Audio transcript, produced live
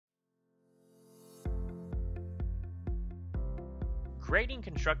Grading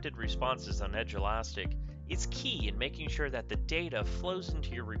constructed responses on Edulastic is key in making sure that the data flows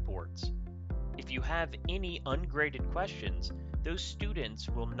into your reports. If you have any ungraded questions, those students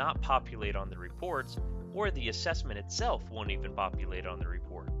will not populate on the reports, or the assessment itself won't even populate on the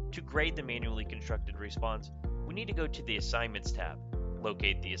report. To grade the manually constructed response, we need to go to the Assignments tab,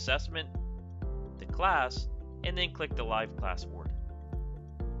 locate the assessment, the class, and then click the Live Classboard.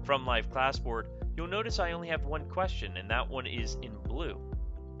 From Live Classboard, you'll notice I only have one question, and that one is in blue.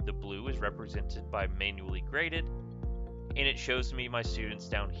 The blue is represented by manually graded, and it shows me my students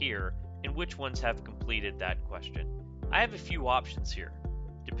down here and which ones have completed that question. I have a few options here,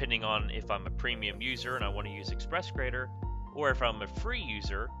 depending on if I'm a premium user and I want to use ExpressGrader, or if I'm a free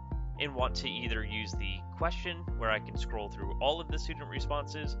user and want to either use the question where I can scroll through all of the student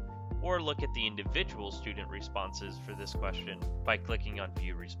responses, or look at the individual student responses for this question by clicking on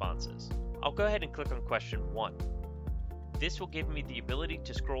View Responses. I'll go ahead and click on question 1. This will give me the ability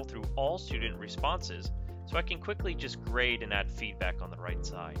to scroll through all student responses so I can quickly just grade and add feedback on the right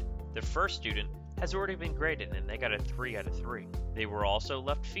side. The first student has already been graded and they got a 3 out of 3. They were also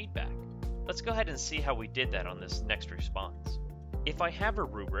left feedback. Let's go ahead and see how we did that on this next response. If I have a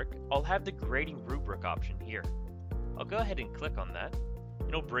rubric, I'll have the grading rubric option here. I'll go ahead and click on that.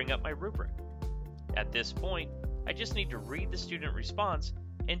 It'll bring up my rubric. At this point, I just need to read the student response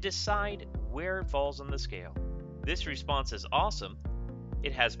and decide where it falls on the scale. This response is awesome.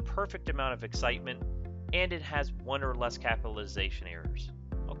 It has perfect amount of excitement, and it has one or less capitalization errors.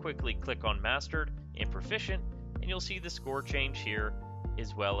 I'll quickly click on Mastered and Proficient, and you'll see the score change here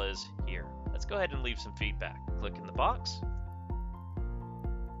as well as here. Let's go ahead and leave some feedback. Click in the box.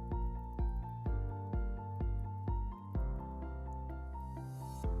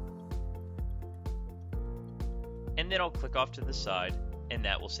 And then I'll click off to the side, and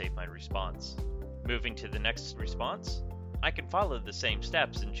that will save my response. Moving to the next response, I can follow the same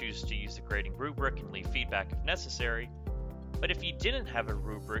steps and choose to use the grading rubric and leave feedback if necessary. But if you didn't have a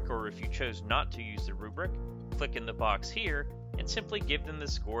rubric, or if you chose not to use the rubric, click in the box here and simply give them the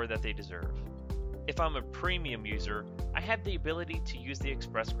score that they deserve. If I'm a premium user, I have the ability to use the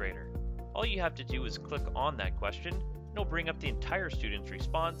ExpressGrader. All you have to do is click on that question, and it'll bring up the entire student's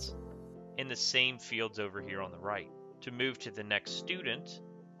response in the same fields over here on the right. To move to the next student,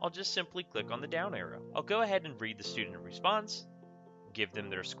 I'll just simply click on the down arrow. I'll go ahead and read the student response, give them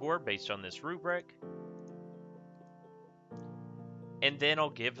their score based on this rubric, and then I'll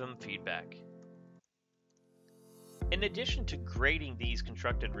give them feedback. In addition to grading these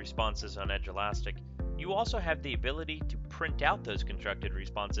constructed responses on Edulastic, you also have the ability to print out those constructed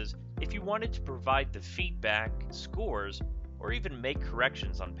responses if you wanted to provide the feedback, scores, or even make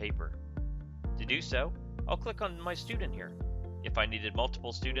corrections on paper. To do so, I'll click on my student here. If I needed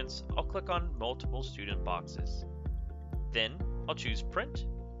multiple students, I'll click on multiple student boxes. Then I'll choose Print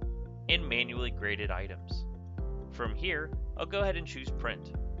and Manually Graded Items. From here, I'll go ahead and choose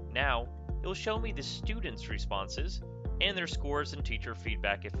Print. Now, it'll show me the students' responses and their scores and teacher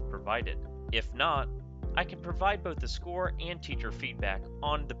feedback if provided. If not, I can provide both the score and teacher feedback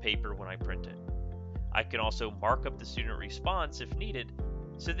on the paper when I print it. I can also mark up the student response if needed,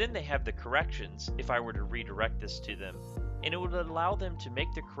 so then they have the corrections if I were to redirect this to them, and it would allow them to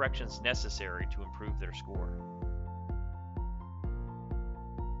make the corrections necessary to improve their score.